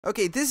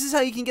Okay, this is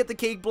how you can get the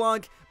cake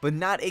block, but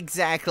not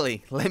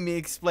exactly. Let me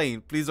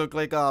explain. Please don't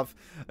click off.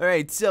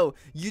 Alright, so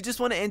you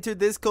just want to enter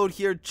this code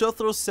here.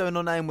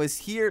 Chothro709 was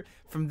here.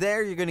 From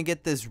there, you're going to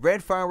get this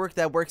red firework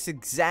that works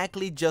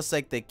exactly just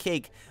like the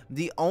cake.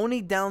 The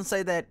only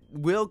downside that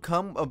will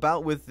come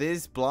about with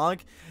this block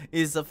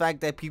is the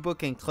fact that people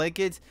can click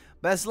it.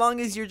 But as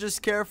long as you're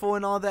just careful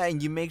and all that,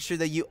 and you make sure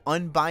that you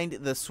unbind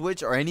the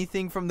switch or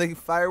anything from the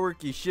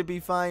firework, you should be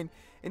fine.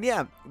 And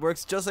yeah,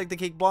 works just like the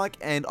cake block,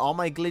 and all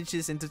my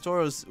glitches and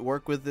tutorials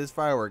work with this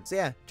fireworks.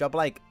 Yeah, drop a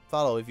like,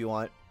 follow if you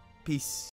want. Peace.